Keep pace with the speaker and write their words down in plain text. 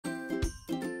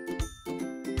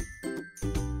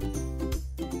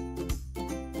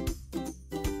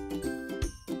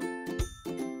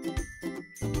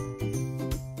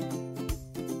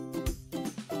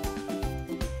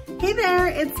Hey there,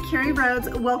 it's Carrie Rhodes.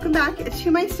 Welcome back to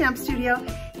my stamp studio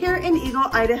here in Eagle,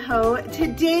 Idaho.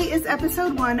 Today is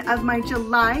episode 1 of my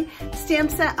July Stamp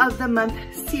Set of the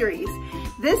Month series.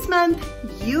 This month,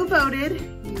 you voted,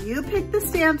 you picked the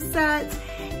stamp sets,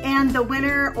 and the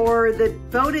winner or the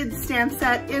voted stamp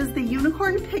set is the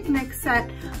Unicorn Picnic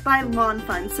set by Lawn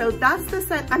Fawn. So that's the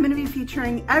set I'm gonna be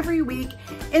featuring every week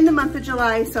in the month of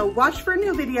July. So watch for a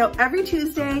new video every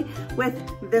Tuesday with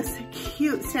this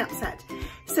cute stamp set.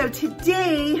 So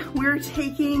today we're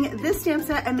taking this stamp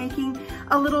set and making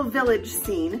a little village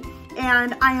scene.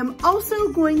 And I am also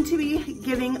going to be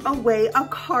giving away a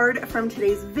card from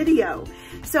today's video.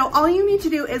 So all you need to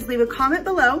do is leave a comment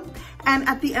below, and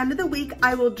at the end of the week,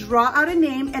 I will draw out a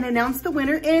name and announce the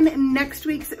winner in next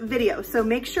week's video. So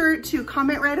make sure to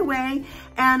comment right away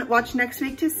and watch next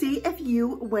week to see if you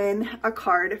win a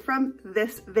card from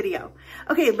this video.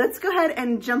 Okay, let's go ahead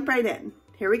and jump right in.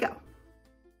 Here we go.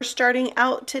 We're starting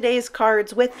out today's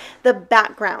cards with the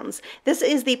backgrounds. This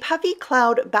is the Puffy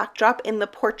Cloud backdrop in the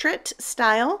portrait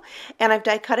style, and I've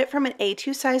die cut it from an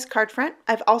A2 size card front.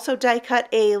 I've also die cut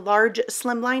a large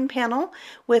slimline panel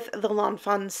with the Lawn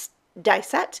Fawn die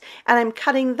set, and I'm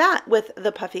cutting that with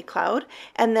the Puffy Cloud,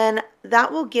 and then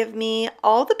that will give me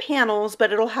all the panels,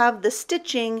 but it'll have the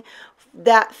stitching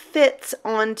that fits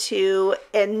onto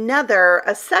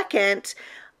a second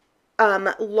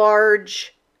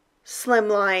large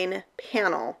slimline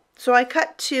panel. So I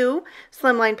cut 2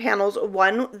 slimline panels,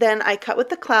 one then I cut with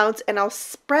the clouds, and I'll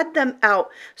spread them out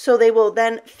so they will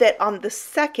then fit on the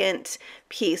second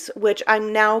piece, which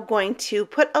I'm now going to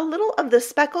put a little of the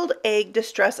Speckled Egg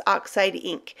Distress Oxide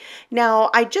ink. Now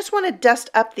I just want to dust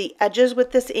up the edges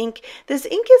with this ink. This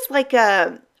ink is like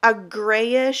a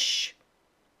grayish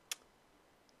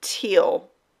teal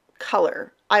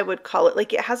color, I would call it.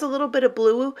 Like, it has a little bit of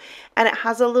blue, and it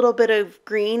has a little bit of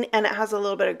green, and it has a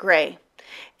little bit of gray.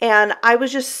 And I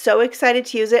was just so excited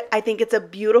to use it. I think it's a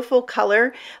beautiful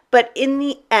color, but in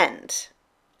the end,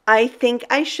 I think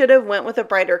I should have went with a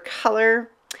brighter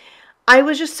color. I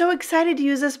was just so excited to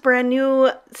use this brand new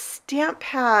stamp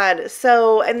pad.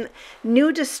 So, and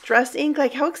new distress ink,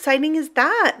 like how exciting is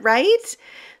that, right?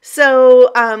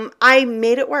 So I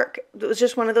made it work. It was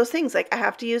just one of those things, like, I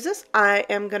have to use this. I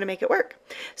am going to make it work.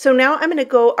 So now I'm going to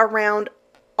go around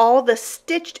all the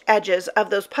stitched edges of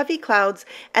those puffy clouds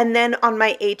and then on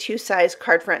my A2 size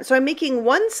card front. So I'm making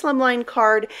 1 slimline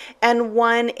card and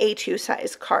 1 A2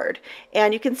 size card.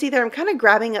 And you can see there I'm kind of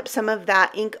grabbing up some of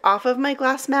that ink off of my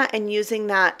glass mat and using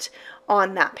that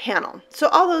on that panel. So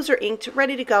all those are inked,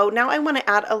 ready to go. Now I want to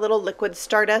add a little liquid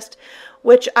stardust,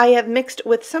 which I have mixed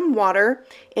with some water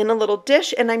in a little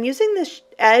dish, and I'm using this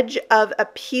edge of a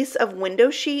piece of window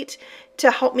sheet to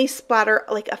help me splatter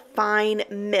like a fine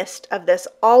mist of this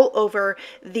all over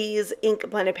these ink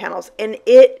blended panels, and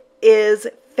it is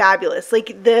fabulous.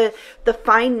 Like, the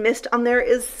fine mist on there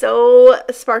is so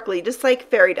sparkly, just like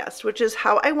fairy dust, which is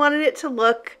how I wanted it to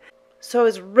look. So I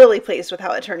was really pleased with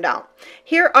how it turned out.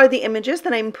 Here are the images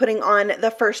that I'm putting on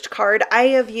the first card. I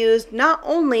have used not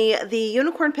only the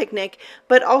Unicorn Picnic,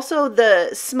 but also the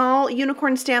small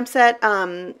unicorn stamp set,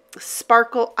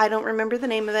 Sparkle, I don't remember the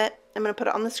name of it. I'm going to put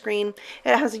it on the screen.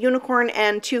 It has a unicorn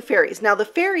and 2 fairies. Now the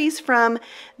fairies from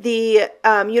the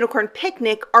Unicorn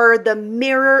Picnic are the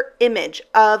mirror image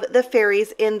of the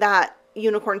fairies in that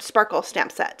Unicorn Sparkle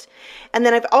stamp set. And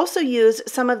then I've also used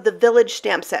some of the Village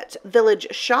stamp sets. Village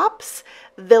Shops,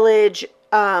 Village,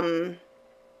 it's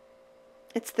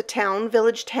the town,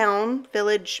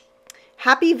 Village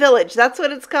Happy Village, that's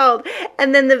what it's called.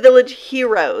 And then the Village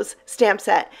Heroes stamp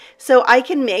set. So I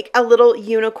can make a little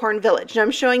unicorn village. And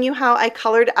I'm showing you how I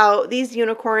colored out these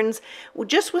unicorns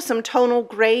just with some tonal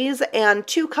grays and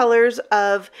 2 colors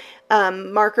of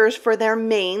markers for their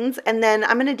manes. And then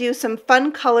I'm going to do some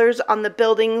fun colors on the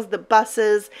buildings, the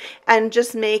buses, and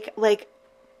just make like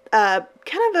kind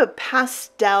of a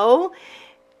pastel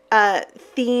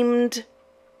themed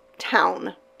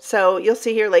town. So you'll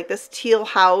see here, like, this teal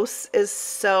house is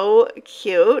so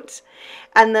cute.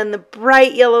 And then the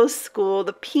bright yellow school,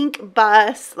 the pink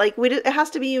bus, like, it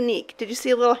has to be unique. Did you see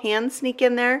a little hand sneak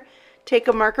in there? Take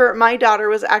a marker. My daughter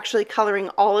was actually coloring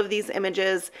all of these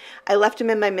images. I left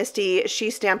them in my Misty. She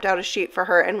stamped out a sheet for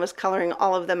her and was coloring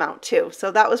all of them out too.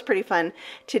 So that was pretty fun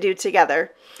to do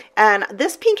together. And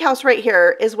this pink house right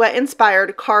here is what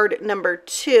inspired card number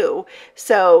 2.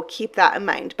 So keep that in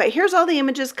mind. But here's all the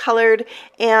images colored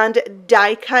and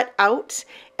die cut out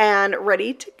and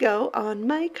ready to go on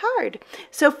my card.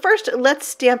 So first, let's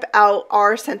stamp out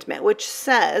our sentiment, which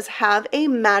says, have a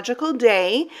magical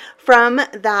day, from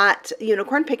that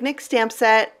Unicorn Picnic stamp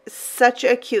set. Such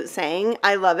a cute saying.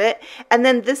 I love it. And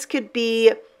then this could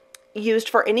be used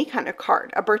for any kind of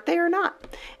card, a birthday or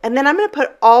not. And then I'm going to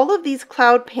put all of these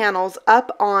cloud panels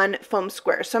up on foam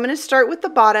squares. So I'm going to start with the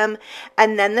bottom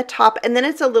and then the top, and then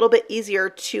it's a little bit easier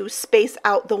to space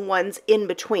out the ones in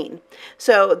between.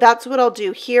 So that's what I'll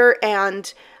do here.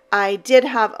 And I did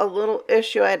have a little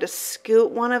issue. I had to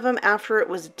scoot one of them after it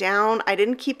was down. I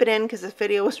didn't keep it in because the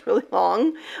video was really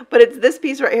long, but it's this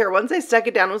piece right here. Once I stuck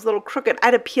it down, it was a little crooked. I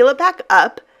had to peel it back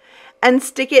up and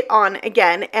stick it on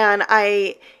again. And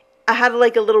I had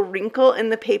like a little wrinkle in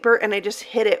the paper, and I just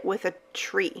hit it with a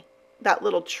tree, that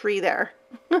little tree there.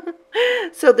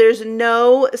 So there's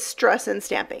no stress in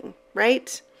stamping,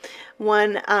 right?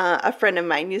 A friend of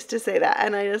mine used to say that,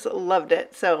 and I just loved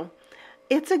it. So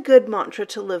it's a good mantra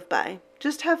to live by.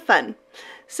 Just have fun.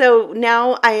 So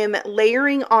now I am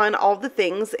layering on all the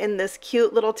things in this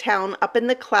cute little town up in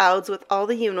the clouds with all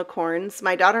the unicorns.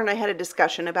 My daughter and I had a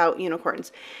discussion about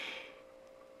unicorns.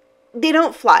 They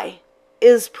don't fly,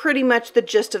 is pretty much the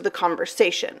gist of the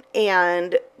conversation.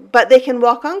 But they can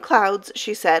walk on clouds,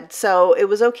 she said. So it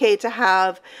was okay to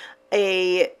have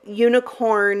a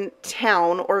unicorn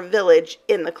town or village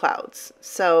in the clouds.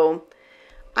 So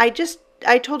I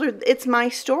told her it's my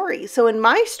story. So in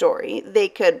my story, they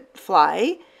could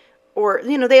fly, or,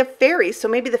 you know, they have fairies. So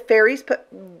maybe the fairies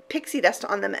put pixie dust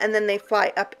on them and then they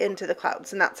fly up into the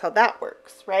clouds. And that's how that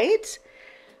works, right?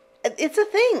 It's a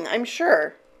thing, I'm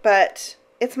sure. But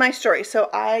it's my story, so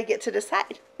I get to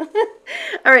decide.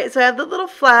 All right, so I have the little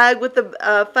flag with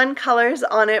the fun colors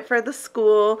on it for the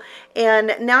school.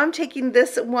 And now I'm taking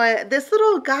this one. This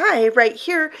little guy right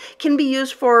here can be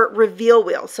used for reveal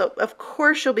wheel. So, of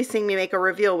course, you'll be seeing me make a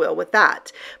reveal wheel with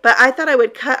that. But I thought I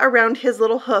would cut around his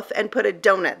little hoof and put a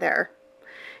donut there.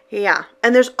 Yeah,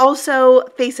 and there's also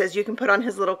faces you can put on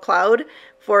his little cloud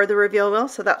for the reveal wheel,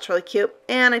 so that's really cute.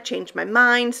 And I changed my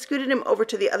mind, scooted him over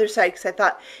to the other side because I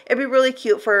thought it'd be really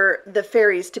cute for the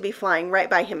fairies to be flying right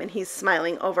by him and he's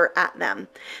smiling over at them.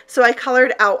 So I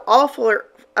colored out all four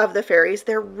of the fairies.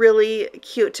 They're really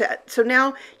cute. So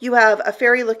now you have a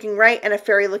fairy looking right and a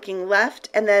fairy looking left,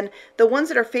 and then the ones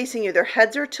that are facing you, their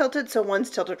heads are tilted, so one's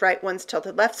tilted right, one's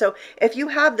tilted left. So if you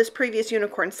have this previous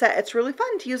unicorn set, it's really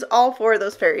fun to use all four of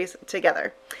those fairies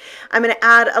together. I'm going to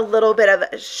add a little bit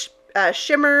of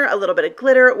shimmer, a little bit of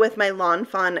glitter with my Lawn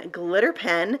Fawn glitter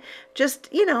pen, just,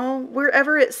 you know,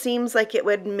 wherever it seems like it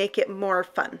would make it more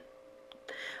fun.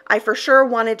 I for sure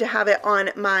wanted to have it on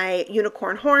my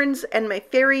unicorn horns and my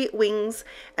fairy wings,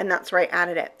 and that's where I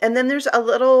added it. And then there's a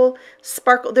little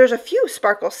sparkle, there's a few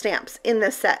sparkle stamps in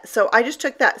this set. So I just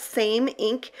took that same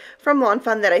ink from Lawn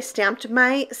Fawn that I stamped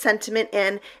my sentiment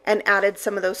in and added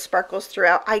some of those sparkles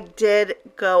throughout. I did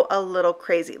go a little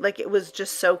crazy. Like, it was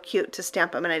just so cute to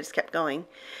stamp them, and I just kept going.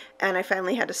 And I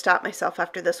finally had to stop myself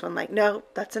after this one, like, no,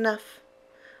 that's enough.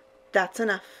 That's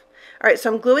enough. All right,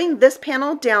 so I'm gluing this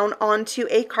panel down onto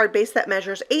a card base that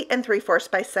measures 8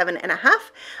 3/4 by 7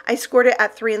 1/2. I scored it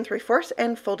at 3 3/4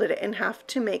 and folded it in half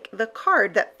to make the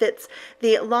card that fits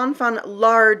the Lawn Fawn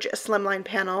large slimline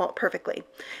panel perfectly,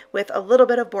 with a little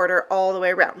bit of border all the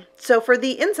way around. So for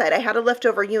the inside, I had a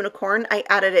leftover unicorn. I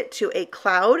added it to a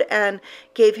cloud and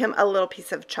gave him a little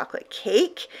piece of chocolate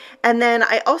cake. And then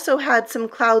I also had some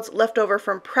clouds left over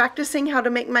from practicing how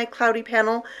to make my cloudy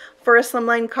panel for a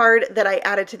slimline card that I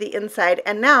added to the inside.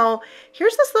 And now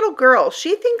here's this little girl.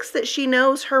 She thinks that she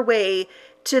knows her way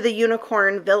to the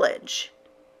unicorn village,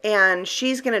 and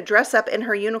she's going to dress up in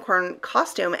her unicorn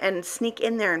costume and sneak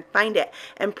in there and find it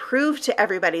and prove to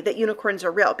everybody that unicorns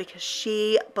are real because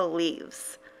she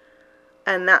believes.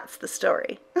 And that's the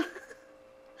story.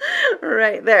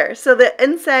 Right there. So the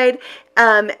inside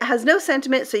has no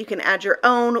sentiment, so you can add your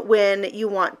own when you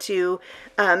want to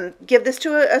give this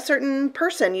to a certain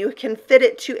person. You can fit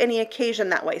it to any occasion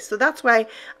that way. So that's why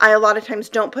I a lot of times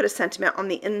don't put a sentiment on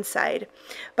the inside.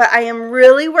 But I am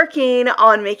really working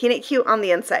on making it cute on the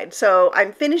inside. So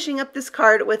I'm finishing up this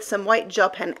card with some white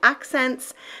gel pen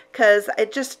accents because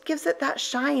it just gives it that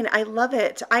shine. I love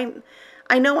it.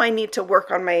 I know I need to work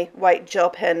on my white gel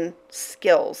pen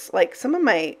skills. Like some of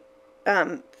my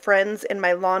friends in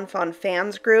my Lawn Fawn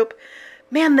fans group,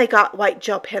 man, they got white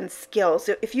gel pen skills.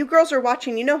 If you girls are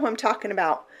watching, you know who I'm talking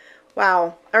about.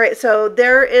 Wow. All right, so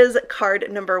there is card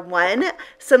number 1,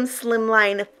 some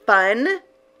slimline fun.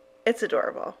 It's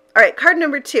adorable. All right, card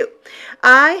number 2.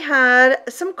 I had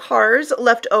some cars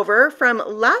left over from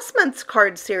last month's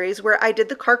card series where I did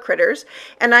the car critters,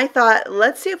 and I thought,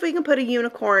 let's see if we can put a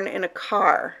unicorn in a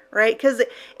car, right? Because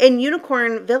in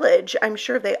Unicorn Village, I'm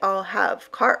sure they all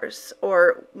have cars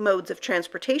or modes of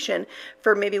transportation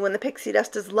for maybe when the pixie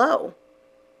dust is low.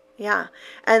 Yeah,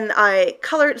 and I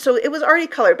colored, so it was already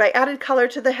colored, but I added color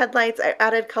to the headlights, I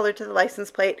added color to the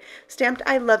license plate, stamped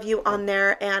I love you on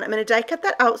there, and I'm going to die cut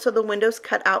that out so the window's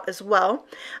cut out as well.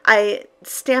 I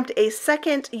stamped a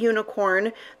second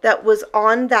unicorn that was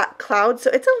on that cloud,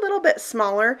 so it's a little bit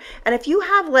smaller, and if you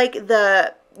have like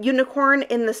the unicorn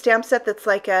in the stamp set that's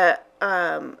like a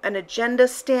an agenda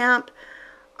stamp,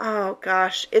 oh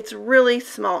gosh, it's really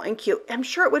small and cute. I'm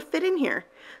sure it would fit in here.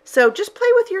 So just play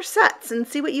with your sets and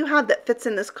see what you have that fits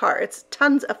in this car. It's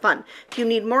tons of fun. If you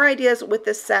need more ideas with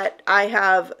this set, I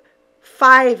have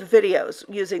 5 videos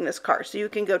using this car, so you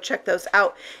can go check those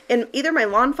out in either my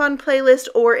Lawn Fawn playlist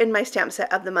or in my Stamp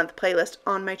Set of the Month playlist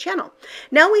on my channel.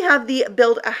 Now we have the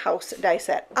Build a House die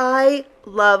set. I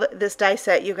love this die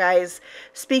set, you guys.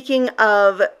 Speaking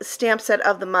of Stamp Set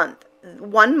of the Month,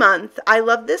 1 month, I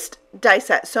love this die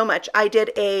set so much. I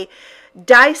did a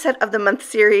die set of the month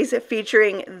series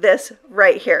featuring this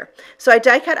right here. So I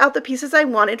die cut out the pieces I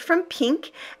wanted from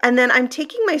pink, and then I'm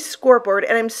taking my scoreboard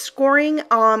and I'm scoring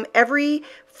every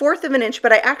 1/4 of an inch,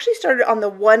 but I actually started on the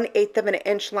 1/8 of an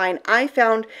inch line. I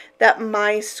found that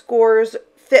my scores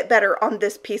fit better on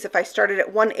this piece if I started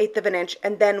at 1/8 of an inch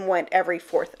and then went every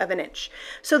 1/4 of an inch.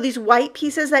 So these white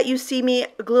pieces that you see me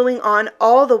gluing on,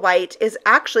 all the white is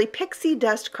actually Pixie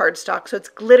Dust cardstock, so it's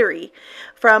glittery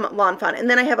from Lawn Fawn. And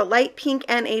then I have a light pink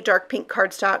and a dark pink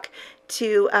cardstock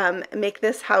to make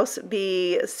this house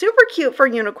be super cute for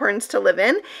unicorns to live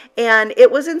in, and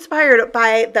it was inspired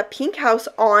by the pink house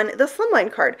on the Slimline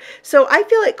card. So I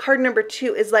feel like card number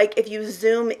 2 is like if you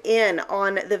zoom in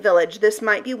on the village, this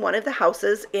might be one of the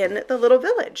houses in the little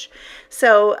village.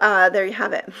 So there you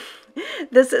have it.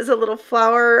 This is a little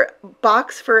flower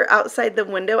box for outside the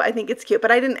window. I think it's cute,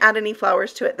 but I didn't add any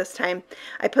flowers to it this time.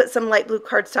 I put some light blue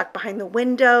cardstock behind the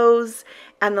windows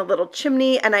and the little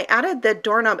chimney, and I added the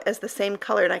doorknob as the same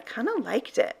color, and I kind of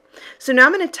liked it. So now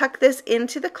I'm going to tuck this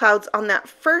into the clouds on that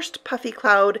first puffy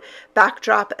cloud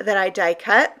backdrop that I die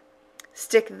cut.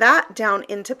 Stick that down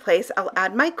into place. I'll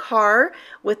add my car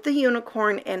with the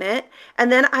unicorn in it,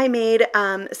 and then I made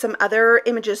some other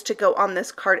images to go on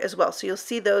this card as well, so you'll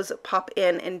see those pop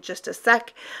in just a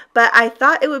sec. But I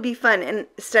thought it would be fun, and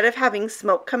instead of having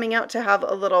smoke coming out, to have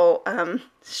a little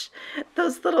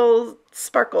those little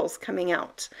sparkles coming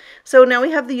out. So now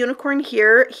we have the unicorn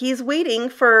here. He's waiting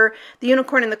for the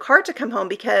unicorn in the car to come home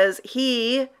because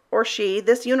he or she,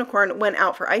 this unicorn, went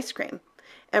out for ice cream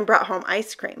and brought home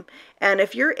ice cream. And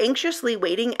if you're anxiously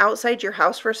waiting outside your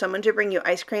house for someone to bring you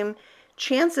ice cream,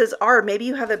 chances are maybe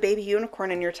you have a baby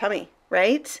unicorn in your tummy,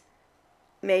 right?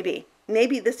 Maybe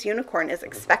this unicorn is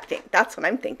expecting. That's what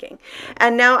I'm thinking.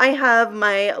 And now I have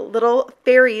my little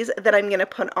fairies that I'm going to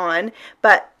put on,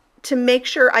 but to make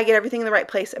sure I get everything in the right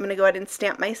place, I'm going to go ahead and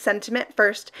stamp my sentiment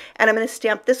first, and I'm going to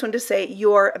stamp this one to say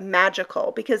you're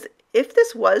magical, because if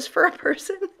this was for a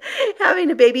person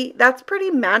having a baby, that's pretty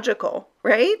magical,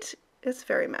 right? It's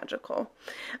very magical.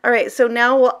 All right, so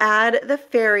now we'll add the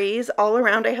fairies all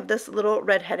around. I have this little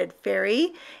red-headed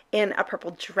fairy in a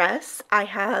purple dress. I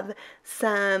have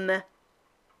some,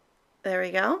 there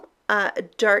we go,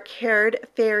 dark-haired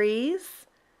fairies.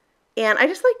 And I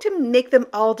just like to make them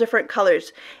all different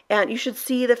colors. And you should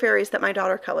see the fairies that my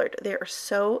daughter colored. They are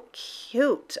so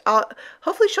cute.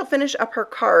 Hopefully she'll finish up her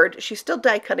card. She's still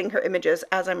die cutting her images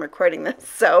as I'm recording this.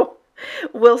 So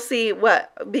we'll see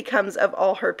what becomes of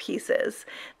all her pieces.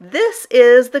 This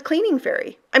is the cleaning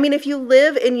fairy. I mean, if you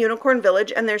live in Unicorn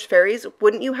Village and there's fairies,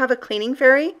 wouldn't you have a cleaning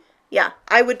fairy? Yeah,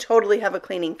 I would totally have a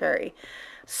cleaning fairy.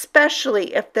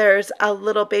 Especially if there's a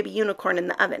little baby unicorn in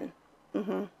the oven.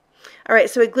 All right,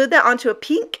 so I glued that onto a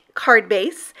pink card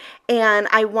base, and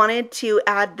I wanted to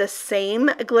add the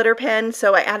same glitter pen,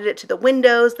 so I added it to the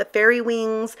windows, the fairy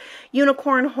wings,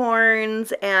 unicorn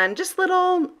horns, and just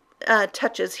little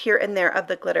touches here and there of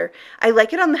the glitter. I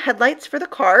like it on the headlights for the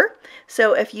car,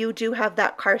 so if you do have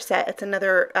that car set, it's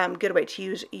another good way to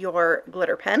use your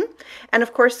glitter pen. And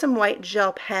of course, some white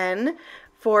gel pen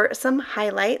for some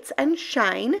highlights and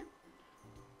shine,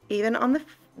 even on the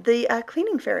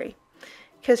cleaning fairy,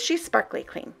 because she's sparkly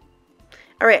clean.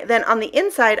 All right, then on the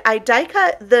inside, I die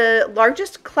cut the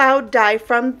largest cloud die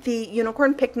from the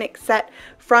Unicorn Picnic set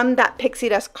from that Pixie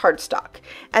Dust cardstock.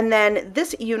 And then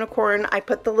this unicorn, I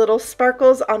put the little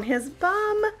sparkles on his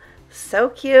bum. So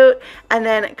cute. And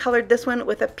then colored this one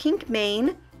with a pink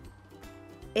mane.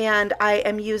 And I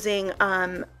am using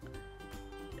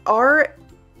RV13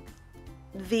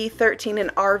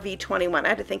 and RV21. I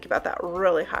had to think about that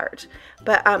really hard.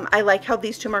 But I like how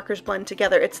these two markers blend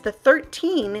together. It's the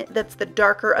 13 that's the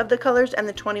darker of the colors, and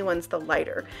the 21's the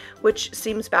lighter, which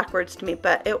seems backwards to me,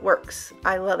 but it works.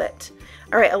 I love it.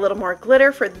 All right, a little more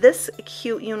glitter for this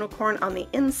cute unicorn on the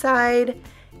inside.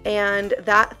 And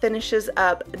that finishes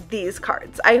up these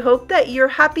cards. I hope that you're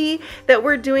happy that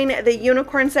we're doing the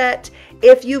unicorn set.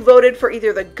 If you voted for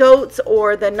either the goats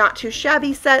or the not too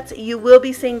shabby sets, you will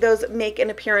be seeing those make an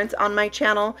appearance on my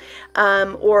channel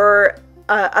or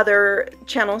other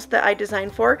channels that I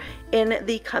designed for in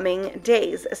the coming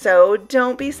days. So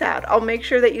don't be sad. I'll make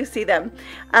sure that you see them.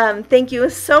 Thank you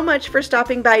so much for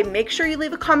stopping by. Make sure you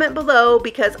leave a comment below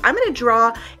because I'm going to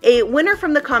draw a winner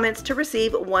from the comments to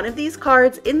receive one of these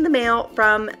cards in the mail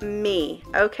from me.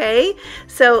 Okay?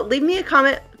 So leave me a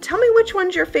comment. Tell me which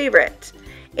one's your favorite.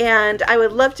 And I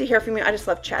would love to hear from you. I just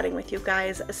love chatting with you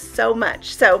guys so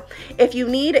much. So if you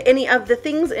need any of the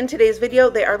things in today's video,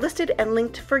 they are listed and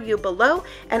linked for you below.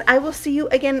 And I will see you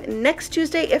again next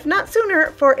Tuesday, if not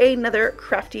sooner, for another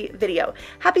crafty video.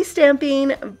 Happy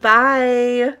stamping.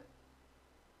 Bye.